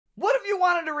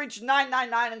wanted to reach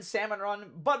 999 in Salmon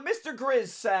Run, but Mr.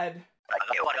 GRIZZ said,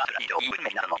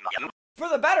 for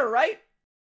the better, right?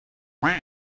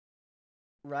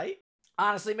 Right?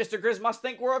 Honestly, Mr. GRIZZ must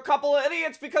think we're a couple of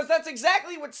idiots because that's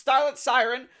exactly what Starlet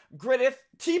Siren, Griddith,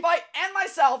 T-Byte, and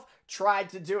myself tried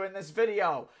to do in this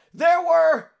video. There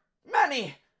were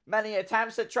many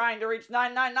attempts at trying to reach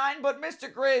 999, but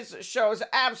Mr. GRIZZ shows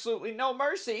absolutely no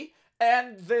mercy,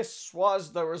 and this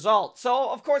was the result. So,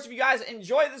 of course, if you guys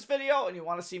enjoy this video and you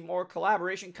want to see more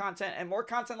collaboration content and more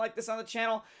content like this on the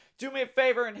channel, do me a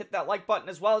favor and hit that like button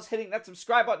as well as hitting that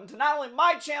subscribe button to not only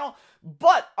my channel,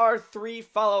 but our 3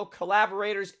 fellow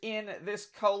collaborators in this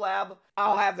collab.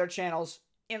 I'll have their channels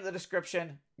in the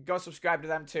description. Go subscribe to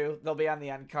them too. They'll be on the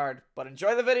end card. But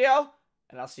enjoy the video,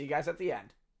 and I'll see you guys at the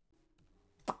end.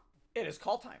 It is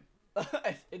call time.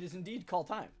 It is indeed call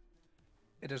time.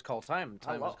 It is call time.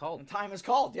 Time is called. Time is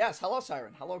called. Yes. Hello,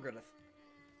 Siren. Hello, Griddith.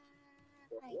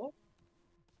 Hi.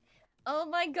 Oh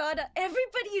my god,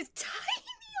 everybody is tiny.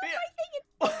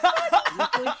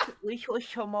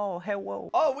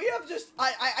 Oh, we have just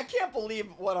I can't believe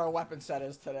what our weapon set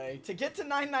is today. To get to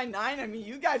 999, I mean,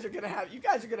 you guys are gonna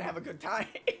have a good time.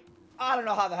 I don't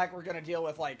know how the heck we're gonna deal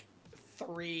with like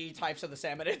 3 types of the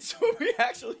salmonids when we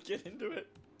actually get into it.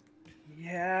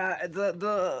 Yeah,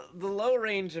 the low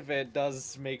range of it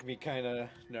does make me kind of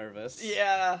nervous.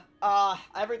 Yeah,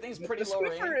 everything's pretty low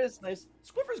range. Squiffer is nice.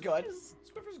 Squiffer's good.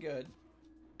 Squiffer's good.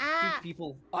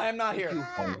 People. I am not here.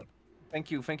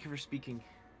 Thank you for speaking.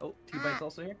 Oh, T-Byte's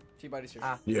also here? T-Byte is here.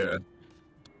 Yeah.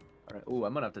 Alright, ooh,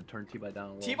 I'm gonna have to turn T-Byte down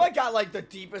a little T-Byte got like the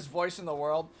deepest voice in the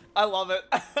world. I love it.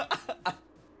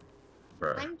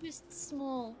 I'm just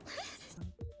small.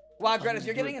 Wow, Greta,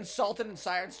 you're getting insulted in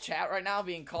Siren's chat right now,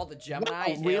 being called the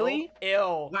Gemini. Wow, really?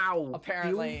 Ew. Wow.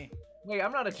 Apparently. Wait,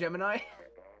 I'm not a Gemini.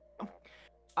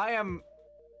 I am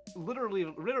literally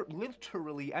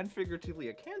and figuratively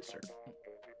a Cancer.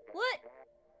 What?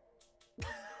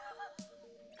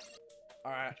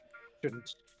 Alright.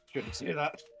 Shouldn't say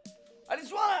that. I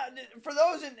just want to, for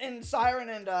those in Siren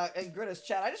and Greta's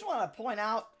chat, I just want to point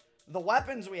out the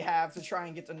weapons we have to try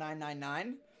and get to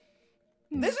 999.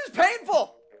 This is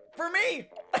painful for me.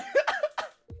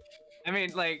 I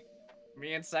mean, like,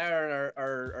 me and Siren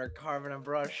are carving a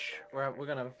brush. We're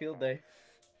gonna have a field day.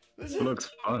 This looks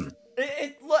fun.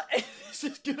 This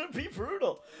is gonna be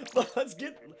brutal. But let's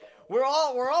get. We're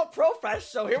all profesh,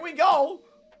 so here we go.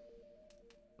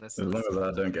 As long as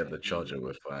I don't get the charger,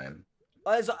 we're fine.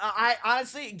 I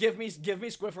honestly give me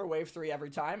Squiffer Wave 3 every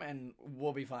time, and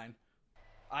we'll be fine.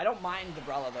 I don't mind the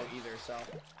Brella though either, so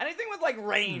anything with like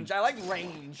range. I like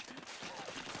range.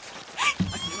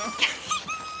 You know?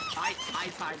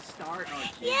 High start. Oh,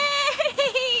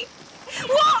 yay!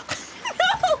 What?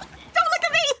 No! Don't look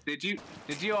at me!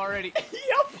 Did you already?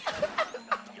 Yep.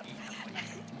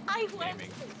 I went.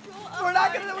 We're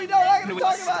not gonna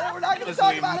talk about it. We're not gonna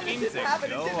talk about it. It didn't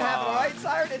happen. All right,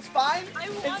 Siren. It's fine.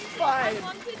 It's fine. I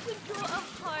wanted to draw a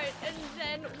heart, and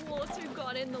then water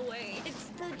got in the way. It's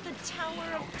the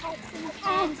Tower of Helps and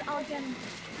Hands again.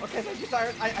 Okay, thank you,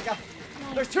 Siren. I got.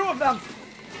 No. There's 2 of them.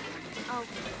 Oh,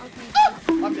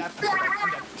 okay. I'm dead.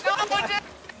 I'm dead.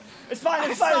 It's fine.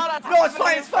 It's fine. No, it's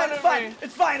fine. It's fine. It's fine.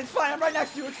 It's fine. It's fine. I'm right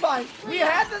next to you. It's fine. We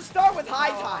had to start with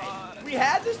high tide. We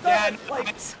had to start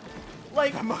with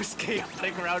like the most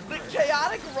chaotic round. The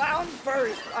chaotic round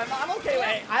first. I'm okay with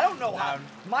it. I don't know how.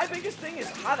 My biggest thing is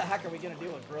how the heck are we gonna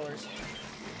deal with grillers?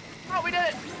 Oh, we did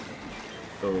it.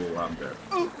 Oh, I'm dead.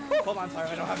 Ooh. Hold on, sorry,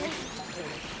 I don't have any.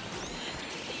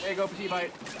 There you go,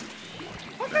 T-Byte.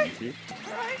 Okay.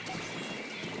 All right.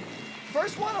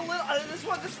 First one, a little.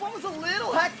 This one was a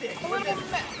little hectic. A little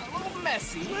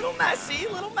messy. Little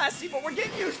messy, but we're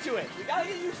getting used to it. We gotta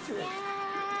get used to it.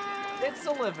 It's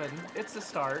a living. It's a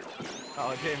start.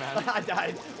 Oh, okay, man. I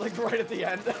died, like, right at the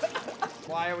end.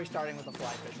 Why are we starting with a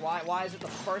flyfish? Why is it the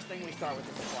first thing we start with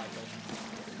is a flyfish?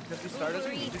 Because we start as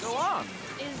we need to go on.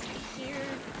 Is here.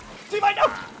 T-Byte,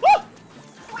 no!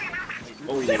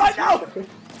 Oh, T-Byte, no!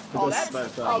 Oh, that's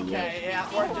okay. Yeah,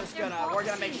 we're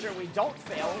gonna make sure we don't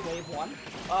fail wave 1.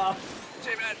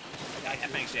 J-Man.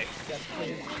 Thanks, Jake. Yes,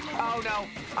 please. Oh no,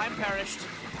 I'm perished.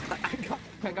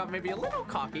 I got maybe a little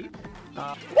cocky.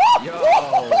 Yo.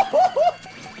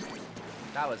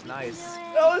 That was nice.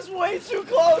 That was way too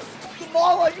close. The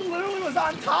ball like literally was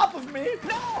on top of me.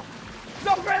 No!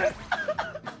 No, Greta!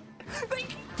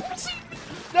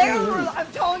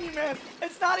 I'm telling you, man,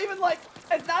 it's not even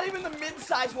the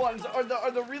mid-sized ones or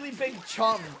the really big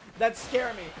chum that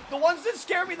scare me. The ones that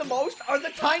scare me the most are the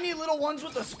tiny little ones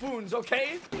with the spoons,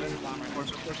 okay?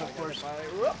 Of course.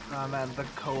 Oh man, the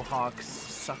Cohawks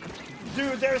suck.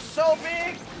 Dude, they're so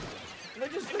big. They're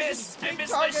just I missed my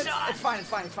targets. shot. It's fine. It's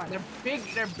fine. It's fine.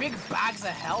 They're big bags of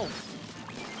health.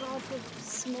 God, the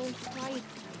small fry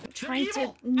They're trying to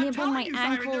evil. I'm nibble telling my you,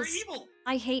 Siren, they're ankles. evil.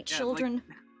 I hate Yeah, children.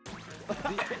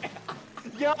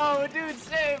 Yo, dude,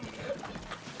 same.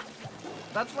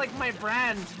 That's like my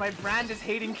brand. My brand is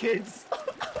hating kids.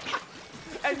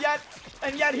 and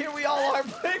yet here we all are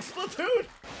playing Splatoon.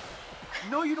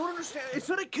 No, you don't understand. It's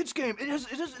not a kids game. It's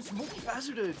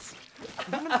multifaceted.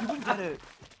 You wouldn't get it.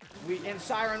 In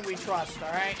Siren we trust,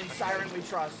 all right? In Siren we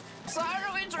trust.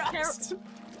 Siren, we trust.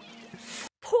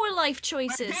 Poor life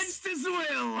choices. Against his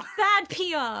will. Bad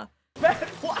PR.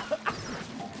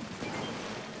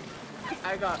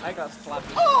 I got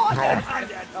Splatoon. Oh, I'm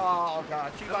dead. Oh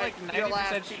god, I'm like T-Byte, you're 90%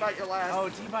 last. T-Byte, you're last. Oh,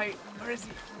 T-Byte, where is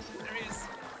he? There he is.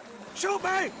 Shoot me!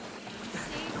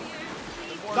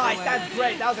 Savior, Nice, that's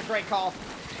great. That was a great call.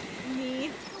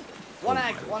 me. One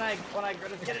egg.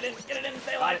 Get it in,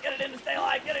 stay alive, get it in, stay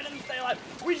alive, get it in, stay alive.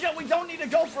 We don't need to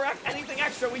go for anything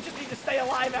extra. We just need to stay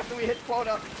alive after we hit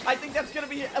quota. I think that's going to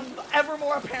be ever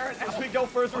more apparent as we go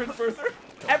further and further.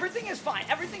 Everything is fine.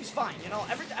 Everything's fine, you know?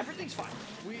 Everything's fine.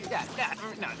 Yeah,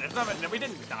 no, there's nothing. No, we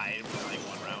didn't die in like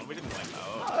one round. We didn't wipe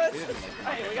out.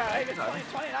 Oh, hey, we got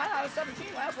 29 out of 17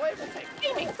 last wave. We'll take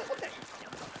it. We'll take it.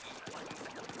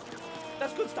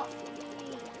 That's good stuff.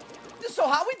 So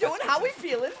how we doing? How we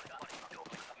feeling?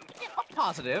 I'm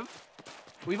positive.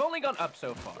 We've only gone up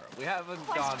so far. We haven't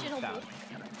gone Questionable. down.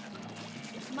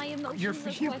 My emotions You're are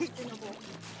feeling- questionable.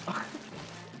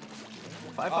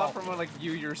 I thought from like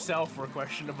you yourself were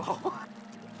questionable.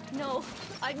 No,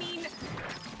 I mean,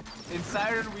 In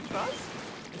Siren we trust?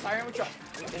 In Siren we trust.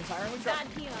 In Siren we trust.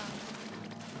 bad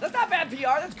PR. That's not bad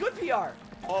PR. That's good PR.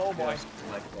 Oh boy.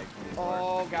 Like,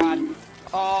 Oh god.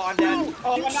 Oh, I'm dead.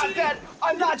 Oh, I'm not dead.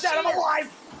 I'm not dead. I'm alive.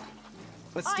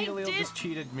 But I Steelio did- just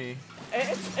cheated me.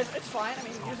 It's fine. I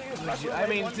mean, using your special. I mean,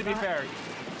 wave to one's be not- fair,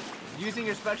 using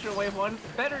your special wave 1,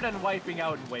 better than wiping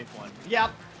out in wave 1.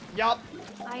 Yep.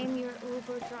 I am your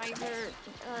Uber driver,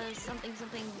 something.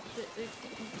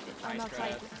 I'm Nice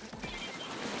outside.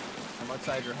 I'm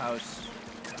outside your house.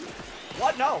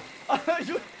 What? No. I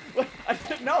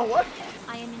didn't know. What?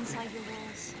 I am inside your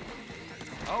walls.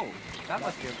 Oh, that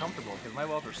must be uncomfortable because my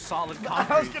walls are solid I was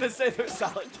concrete. gonna say they're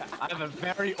solid. I have a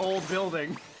very old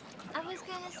building. I was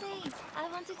gonna say, I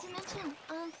wanted to mention,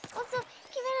 also,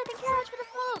 Kimera, thank you so much for the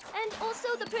follow. And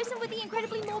also, the person with the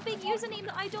incredibly morbid username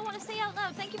that I don't want to say out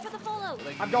loud, thank you for the follow.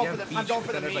 Like, I'm going you for have the. I'm beach, going for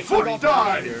but the then meat. there's, I'm like, going for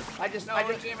already the here.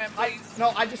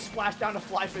 meat. I just splashed down a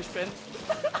flyfish bin.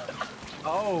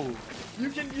 Oh. You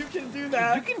can do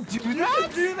that. You can do You that?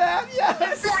 can do that.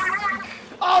 Yes.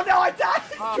 Oh no, I died.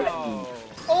 Oh.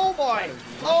 Oh boy.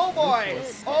 Oh boy.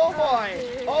 Oh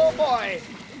boy. Oh boy.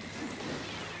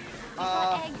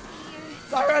 Eggs here.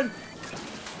 Siren.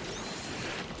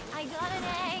 I got an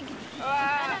egg.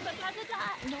 Ah. And I'm about to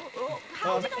die. No,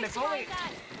 how did I if survive only-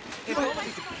 that? If only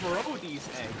we could throw these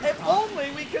eggs. If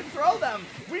only we could throw them.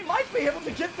 We might be able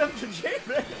to get them to jam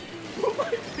it.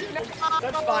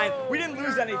 That's fine. We didn't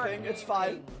lose anything. It's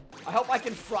fine. I hope I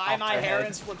can fry my hair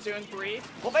in Splatoon 3.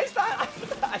 Well, based on...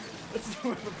 Let's see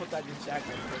whoever put that in chat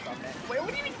room first on that. Wait, what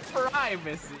do you mean fry,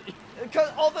 Missy? Because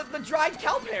all the dried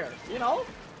kelp hair, you know?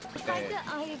 The fact that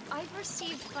I've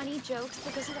received funny jokes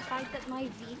because of the fact that my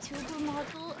VTuber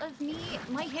model of me,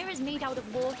 my hair is made out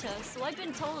of water, so I've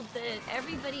been told that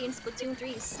everybody in Splatoon 3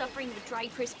 is suffering with dry,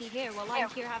 crispy hair while I'm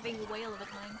here having a whale of a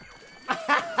time.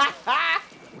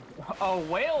 Oh,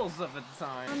 whales of a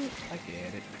time. I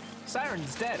get it.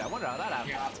 Siren's dead. I wonder how that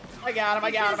happened. I got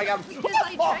him. Because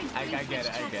I tried I get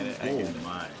it. I get it. Oh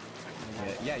my.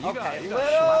 Yeah, you Okay, got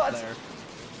shot let's- there.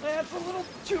 That's a little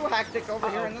too hectic over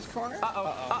here in this corner.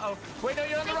 Uh-oh. Wait, no,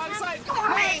 you're on the wrong side.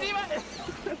 Sorry.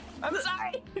 Demon! I'm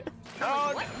sorry.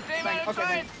 Oh, Demon, I'm Okay,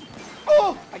 fine.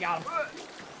 Oh, I got him.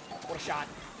 What a shot.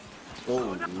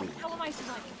 Oh. How am I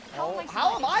surviving?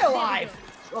 How am I alive?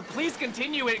 Well, please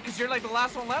continue it, because you're like the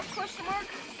last one left, question mark?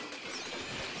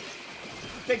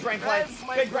 Big brain play. Yes,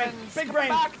 my Big brain. friends, Big come brain.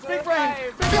 back to Big brain.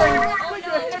 life. Big brain. Oh, Big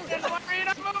no, brain. you're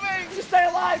not moving. Just stay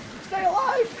alive. Stay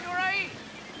alive. You alright?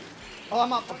 Oh,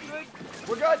 I'm up. Good.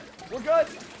 We're good. We're good.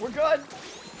 We're good.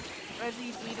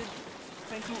 Resi needed.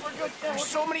 Thank you. We're good. There's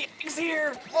so many eggs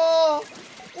here. Oh,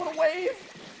 what a wave.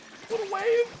 What a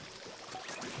wave.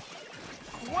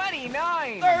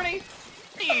 29. 30.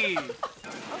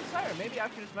 Oh, sorry. Maybe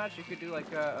after this match you could do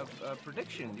like a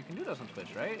prediction. You can do those on Twitch,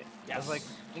 right? Yes. There's like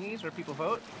thingies where people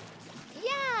vote.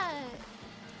 Yeah.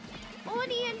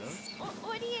 Audience,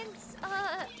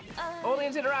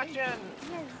 Audience interaction. yes.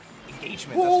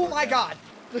 Engagement. Oh that's my what- god.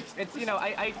 It's, you know,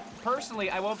 I personally,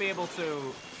 I won't be able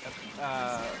to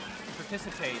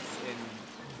participate in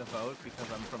the vote because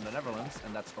I'm from the Netherlands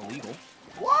and that's illegal.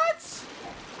 What?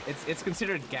 It's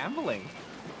considered gambling.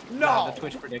 No. The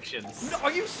Twitch predictions. No,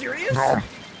 are you serious?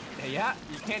 Yeah,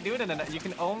 you can't do it in you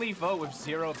can only vote with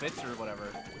 0 bits or whatever.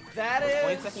 That or is.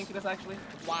 points, I think it is actually.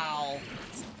 Wow.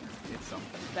 It's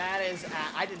something. That is.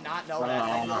 I did not know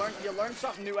that. You learn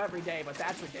something new every day, but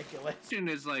that's ridiculous.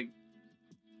 Is like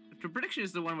the prediction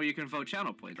is the one where you can vote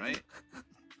channel point, right?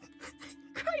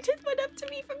 GRIZZ went up to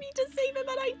me for me to save him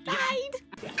and I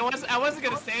died! I wasn't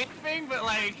gonna say anything, but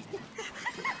like,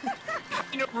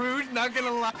 kind of rude, not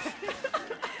gonna lie.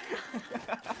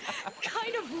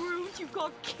 Kind of rude, you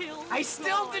got killed. I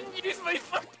still didn't use my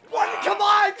phone. What? Come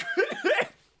on!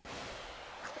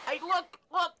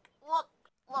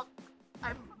 Look.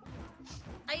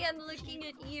 I am looking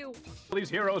at you. These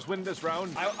heroes win this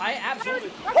round. I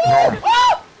absolutely.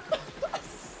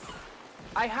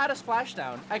 I had a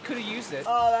splashdown. I could have used it.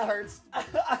 Oh, that hurts.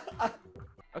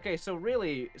 Okay, so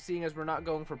really, seeing as we're not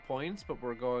going for points, but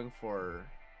we're going for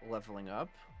leveling up,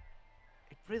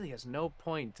 it really has no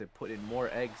point to put in more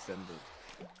eggs in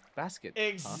the basket.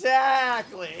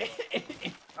 Exactly. Huh?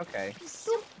 Okay.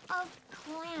 Soup of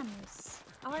clams.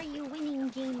 Are you winning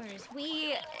gamers?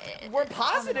 We're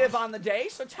positive on the day,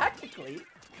 so technically.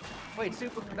 Wait,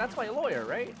 Super, that's my lawyer,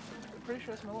 right? I'm pretty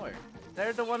sure it's my lawyer.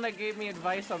 They're the one that gave me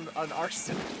advice on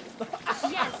arson.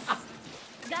 Yes.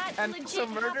 That and legit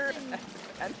some murder happened.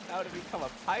 and how to become a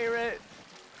pirate.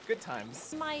 Good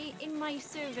times. In my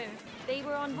server, they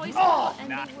were on voice Oh, and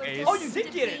nice. they were Oh, just you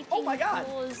did get it. Oh my God.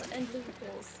 debating laws and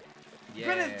loopholes. Yeah.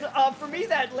 Granted, for me,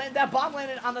 that bomb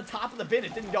landed on the top of the bin.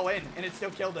 It didn't go in, and it still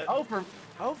killed it.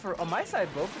 On my side,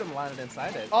 both of them landed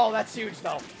inside it. Oh, that's huge,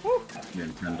 though. Woo.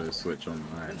 Nintendo Switch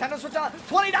Online. Nintendo Switch on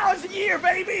 $20 a year,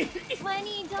 baby. $20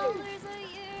 a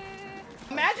year.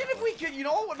 Imagine if we could. You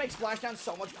know what would make Splashdown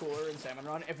so much cooler in Salmon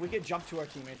Run? If we could jump to our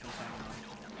teammates from Salmon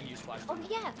Run and use Splashdown. Oh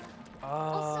yeah.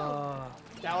 Oh.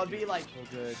 That would be like So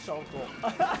good. so cool.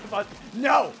 But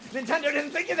no, Nintendo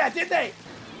didn't think of that, did they?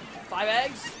 5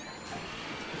 eggs.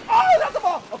 Oh, that's the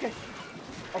ball. Okay.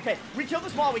 Okay, we killed the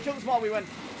small. We win.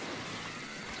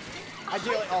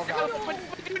 Ideally, oh god.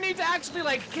 But you need to actually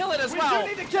like kill it as We well. do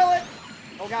need to kill it.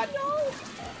 Oh god. No.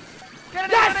 Get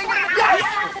it, Yes!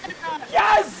 get it. Yes!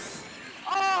 Yes!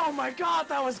 Oh my god,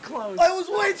 that was close. I was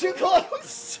way too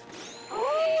close.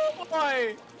 Oh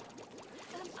boy.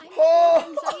 I'm Oh.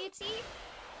 full of anxiety.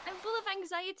 I'm full of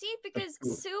anxiety because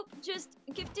Soup just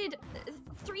gifted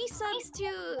 3 subs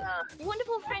to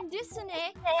wonderful friend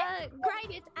Dissone,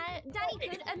 GRIZZ, Danny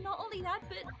Good, and not only that,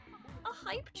 but a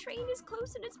hype train is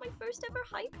close and it's my first ever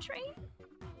hype train.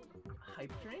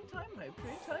 Hype train time.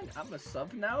 I'm a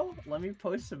sub now. Let me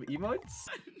post some emotes.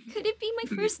 Could it be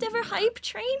my first ever hype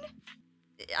train?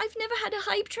 I've never had a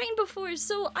hype train before,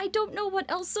 so I don't know what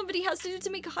else somebody has to do to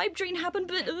make a hype train happen,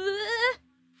 but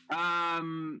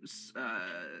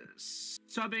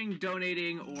Subbing,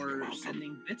 donating, or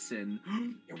sending bits in.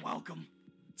 You're welcome.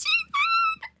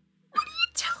 what are you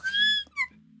doing?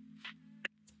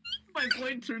 My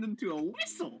point turned into a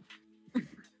whistle. I'm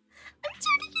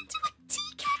turning into a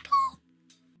tea kettle.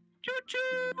 Choo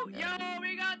choo! Yo,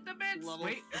 we got the bits.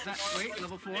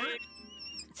 Level 4?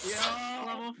 Yo,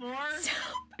 level 4.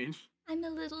 I'm a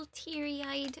little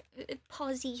teary-eyed,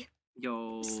 posy.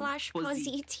 Yo, /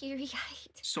 posy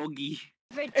teary-eyed. soggy.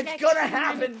 It's gonna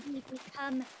happen.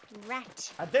 Become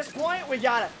rat. At this point, we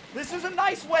got it. This is a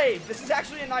nice wave. This is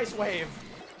actually a nice wave.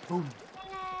 Boom.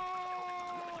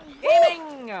 Yay.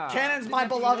 Gaming! Cannon's my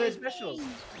beloved. Specials.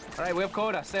 Alright, we have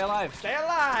quota. Stay alive. Stay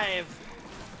alive.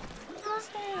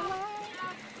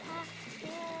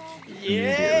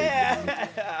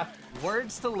 Yeah.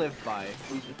 Words to live by.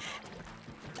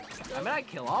 I mean, I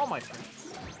kill all my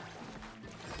friends.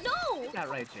 No! Ain't that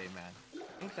right, J-Man?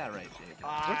 Ain't that right, J-Man?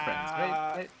 We're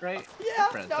friends, right? Yeah,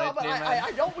 We're friends, no, right, but J-Man?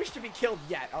 I don't wish to be killed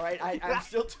yet, alright? I'm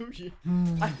still too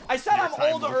young. I said I'm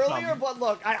time old will earlier, come. but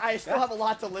look, I still have a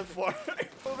lot to live for.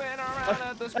 Moving around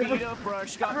at the speed of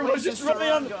brush. Got Everyone's just running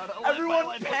on,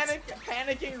 everyone panic.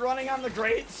 panicking, running on the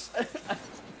grates.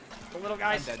 The little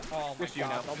guys, I'm dead. oh my Just you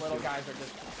god, now. the little guys are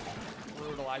just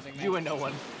brutalizing me. You and no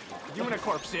one. You and a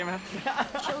corpse, J-Man.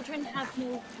 Children have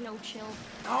no chill.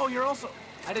 Oh, you're also...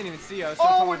 I didn't even see you. I was so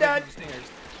Oh, torn we're away dead. from the stingers.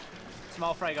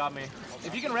 Small fry got me.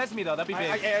 If you can res me, though, that'd be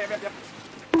big.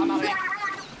 I'm out of here.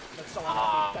 That's so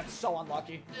unlucky. That's so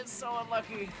unlucky. It's so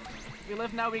unlucky. We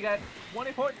live now, we got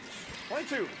 20 points.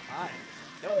 22. Alright.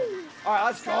 Alright,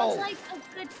 let's Sounds go. like a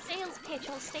good sales pitch.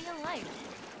 I'll stay alive.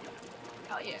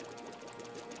 Oh, yeah.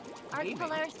 Arc Gaming.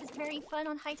 Polaris is very fun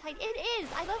on high tide. It is.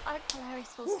 I love Arc Polaris.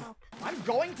 Full stop. I'm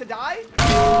going to die?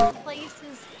 Place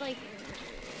is like,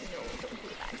 no, don't do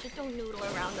that. Just don't noodle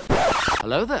around the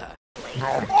Hello there. place.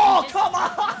 Oh, come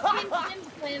on!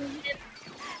 Swim.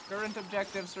 Current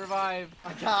objective, survive.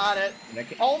 I got it.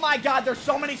 Oh my god, there's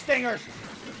so many stingers.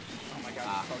 Oh my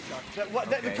god,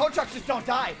 the Kochucks just don't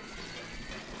die.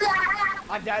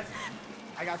 I'm dead.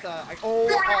 I got the.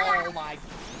 Oh my.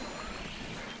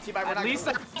 See,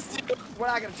 we're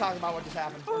not gonna talk about what just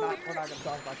happened. We're not gonna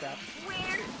talk about that.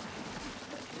 Where?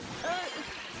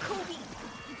 Kobe.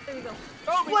 There we go.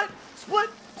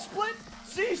 Split,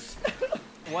 cease.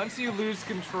 Once you lose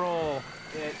control,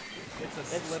 it's a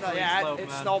slippery slope, it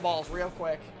man. snowballs real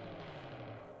quick.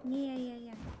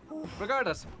 Yeah.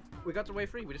 Regardless, we got the way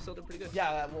free. We just still did pretty good.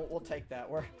 Yeah, we'll take that.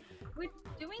 We're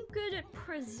doing good at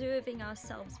preserving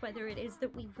ourselves, whether it is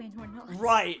that we win or not.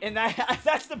 right, and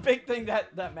that's the big thing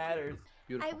that matters.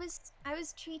 Beautiful. I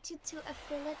was treated to a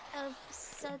fillet of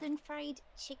southern fried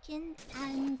chicken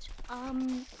and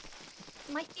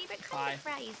my favorite kind of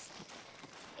fries.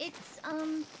 It's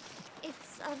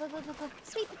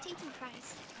sweet potato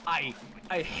fries. I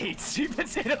hate sweet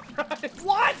potato fries.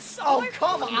 What? Oh,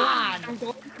 come on!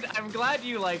 I'm glad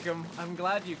you like them. I'm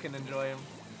glad you can enjoy them.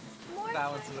 More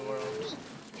Balance in the world.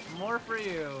 More for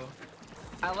you.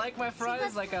 I like my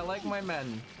fries like I like my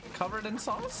men. Covered in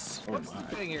sauce? What's the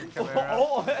thing here, Camara?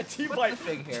 Oh, T-Bite. What's the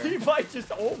thing here? T-Bite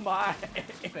just, oh my.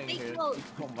 Thing here. Well,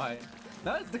 Oh my.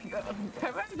 No,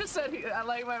 Camara just said I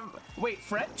like my. Wait,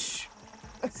 French?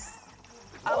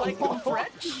 I like them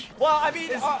French? Well, I mean,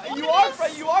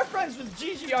 you are friends with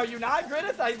Gigi, are you not,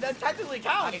 Grizzz? That technically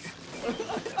counts.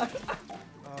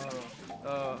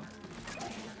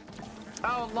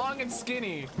 Oh, long and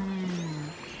skinny.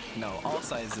 No, all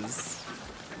sizes.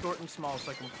 Short and small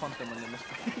so I can punt them when they miss.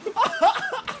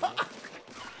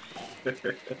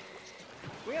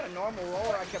 We had a normal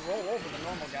roller, I could roll over the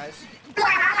normal guys.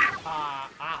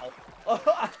 Ow.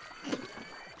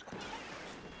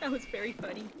 that was very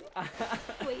funny.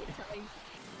 Wait, time.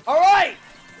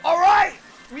 Alright!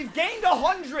 We've gained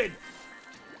 100!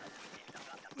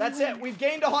 That's it, we've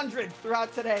gained 100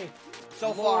 throughout today.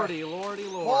 So far. Lordy.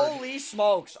 Holy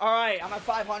smokes. Alright, I'm at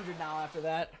 500 now after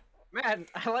that. Man,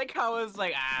 I like how it was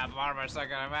like, Barbar's not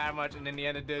gonna matter much, and in the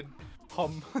end it did.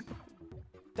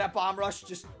 That bomb rush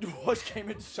just came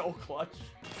in so clutch.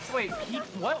 So wait,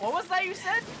 what was that you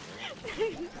said?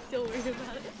 Don't worry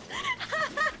about it.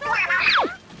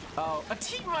 Oh, a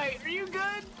teammate, are you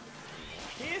good?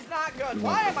 He is not good.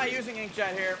 Why am I using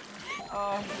inkjet here?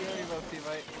 Oh, here you go,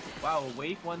 teammate. Wow,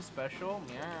 wave 1 special?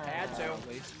 Yeah. Had to.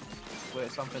 Wait,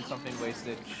 something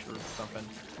wastage or something.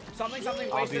 Something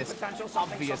wasted Obvious, potential,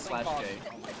 something obvious something slash called. J.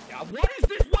 Oh my god, what is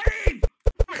this wave?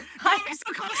 He's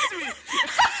so close to me.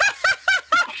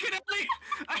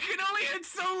 I can only hit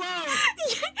so low.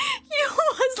 You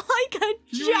was like a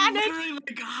You were literally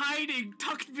like hiding,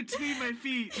 tucked between my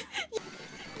feet.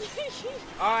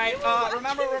 Alright,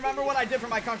 remember what I did for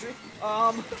my country.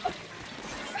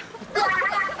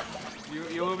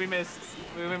 You will be missed.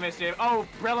 We will be missed, Dave. Oh,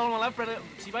 Brello on the left, Brello.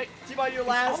 T-Bite? T-Bite, you're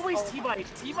last. Always T-Bite.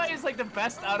 T-Bite is like the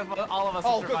best out of all of us.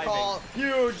 Oh, at good surviving. call.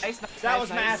 Huge. Nice, That was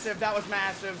massive. That was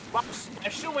massive. Wow,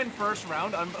 special win first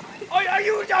round.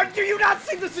 Do you not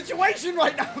see the situation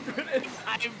right now?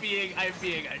 I'm being a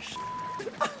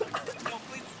No,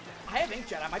 please. I have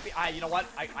inkjet. I might be. You know what?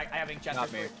 I have inkjet.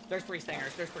 Not me. There's three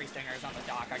stingers. There's 3 stingers on the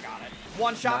dock. I got it.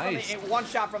 One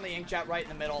shot from the inkjet right in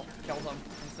the middle kills him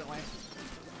instantly.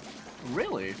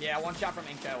 Really? Yeah, one shot from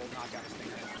inkjet will knock out a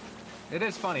stinger. It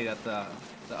is funny that the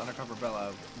undercover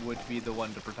Bella would be the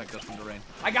one to protect us from the rain.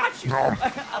 I got you.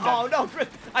 Oh no, Chris,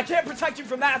 I can't protect you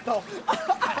from that though.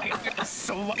 I got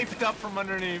swiped up from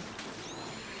underneath.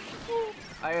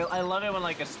 I love it when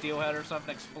like a steelhead or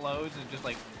something explodes and just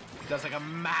like does like a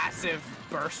massive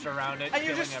burst around it. And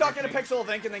you're just stuck in a pixel of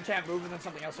ink and then can't move and then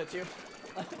something else hits you.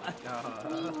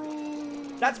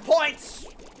 That's points.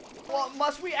 Well,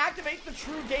 must we activate the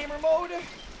true gamer mode?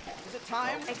 Is it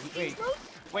time?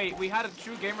 Wait, we had a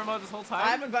true gamer mode this whole time? I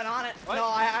haven't been on it. What? No,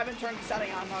 I haven't turned the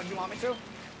setting on. Do you want me to?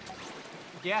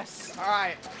 Yes. All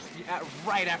right. Yeah,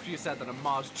 right after you said that, a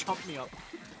Moz jumped me up.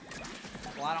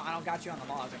 Well, I don't got you on the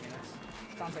Moz. I mean,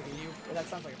 that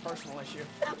sounds like a personal issue.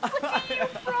 What's your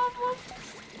problem?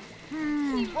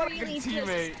 What a Really good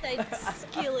teammate. just a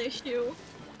skill issue.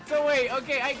 So wait,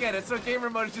 okay, I get it. So gamer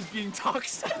mode is just being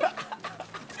toxic.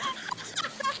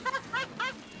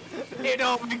 It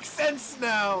all makes sense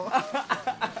now.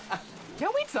 Can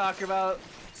we talk about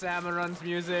Salmon Run's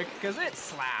music? Because it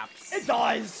slaps. It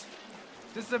does.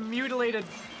 Just the mutilated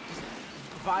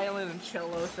violin and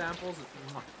cello samples.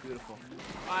 Beautiful.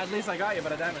 At least I got you,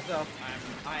 but I died myself.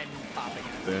 I'm popping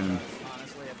it. Boom.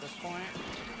 Honestly, at this point.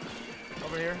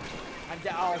 Over here.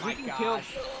 Oh my We can kill.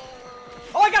 gosh.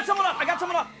 Oh, I got someone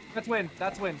up. That's win.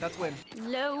 That's win. That's win.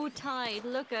 Low tide.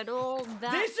 Look at all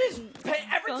that. This is pain.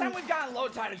 Every time we've gotten low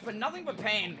tide, it's been nothing but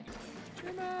pain.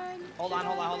 Come on. Hold on.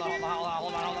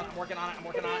 I'm working on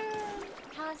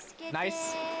it.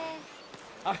 Nice.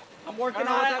 I'm working I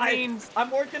don't know on what it. that means.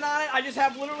 I'm working on it. I just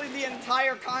have literally the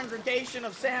entire congregation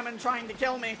of salmon trying to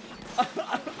kill me.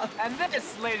 And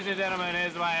this, ladies and gentlemen,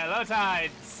 is why low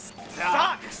tides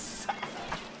Sucks.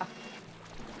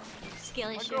 Skill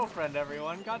My issue. girlfriend,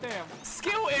 everyone. Goddamn.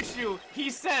 Skill issue, he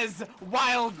says,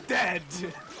 while dead.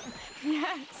 Yeah,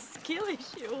 skill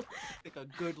issue. Take a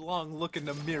good long look in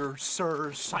the mirror,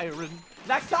 Sir Siren.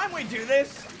 Next time we do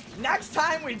this,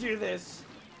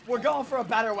 we're going for a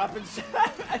better weapon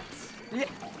set.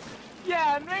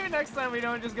 Yeah, and maybe next time we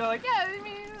don't just go like, yeah, I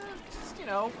mean, just, you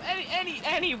know,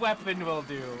 any weapon will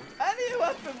do. Any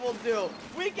weapon will do.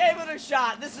 We gave it a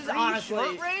shot. This is honestly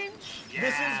short range.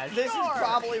 This is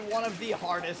probably one of the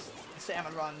hardest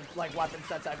salmon run like weapon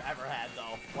sets I've ever had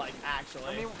though. Like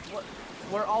actually. I mean,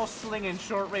 we're all slinging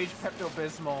short range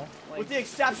Pepto-Bismol. Like, with the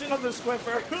exception of the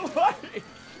Squiffer.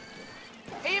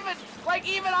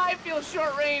 even I feel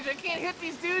short range. I can't hit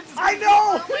these dudes. I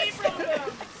know. Away from them.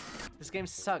 This game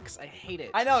sucks. I hate it.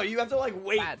 I know. You have to like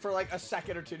wait Bad. for like a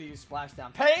second or two to use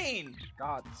splashdown. Pain.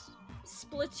 Gods.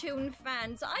 Splatoon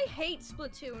fans. I hate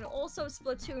Splatoon. Also,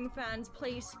 Splatoon fans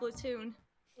play Splatoon.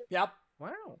 Yep.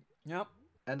 Wow. Yep.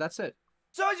 And that's it.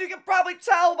 So as you can probably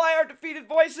tell by our defeated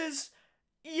voices,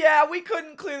 yeah, we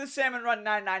couldn't clear the Salmon Run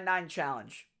 999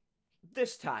 challenge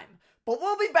this time. But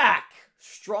we'll be back,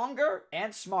 stronger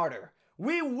and smarter.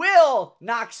 We will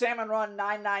knock Salmon Run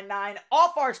 999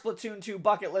 off our Splatoon 2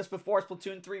 bucket list before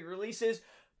Splatoon 3 releases.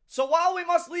 So while we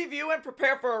must leave you and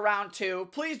prepare for a round 2,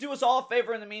 please do us all a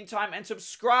favor in the meantime and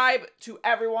subscribe to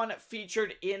everyone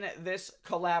featured in this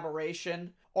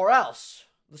collaboration. Or else,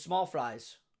 the small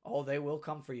fries, oh, they will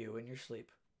come for you in your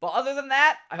sleep. But other than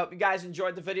that, I hope you guys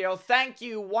enjoyed the video. Thank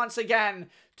you once again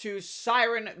to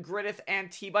Siren, GRIZZ, and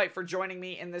Byte for joining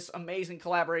me in this amazing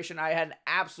collaboration. I had an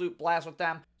absolute blast with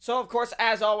them. So, of course,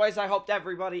 as always, I hope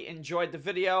everybody enjoyed the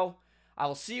video. I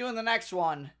will see you in the next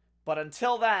one. But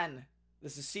until then,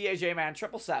 this is CAJ Man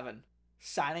 777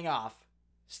 signing off.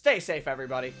 Stay safe,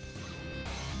 everybody.